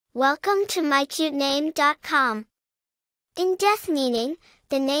Welcome to mycutename.com. In death meaning,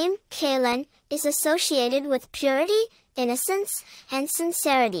 the name Kaylen is associated with purity, innocence, and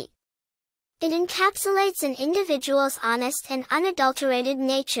sincerity. It encapsulates an individual's honest and unadulterated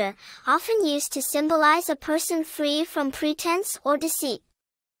nature, often used to symbolize a person free from pretense or deceit.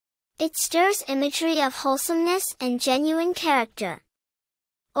 It stirs imagery of wholesomeness and genuine character.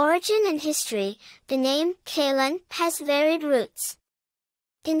 Origin and history: the name Kaylen has varied roots.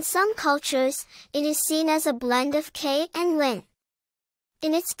 In some cultures, it is seen as a blend of Kay and Lyn.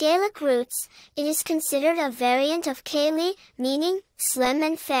 In its Gaelic roots, it is considered a variant of Kaylee, meaning slim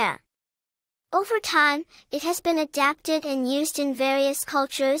and fair. Over time, it has been adapted and used in various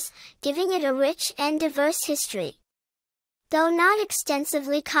cultures, giving it a rich and diverse history. Though not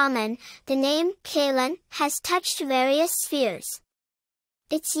extensively common, the name Kaylen has touched various spheres.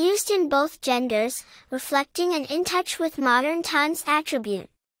 It's used in both genders, reflecting an in touch with modern times attribute.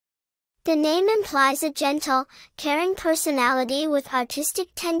 The name implies a gentle, caring personality with artistic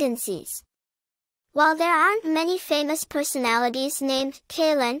tendencies. While there aren't many famous personalities named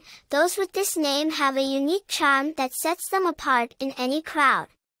Kaylen, those with this name have a unique charm that sets them apart in any crowd.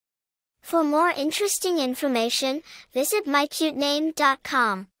 For more interesting information, visit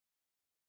mycutename.com.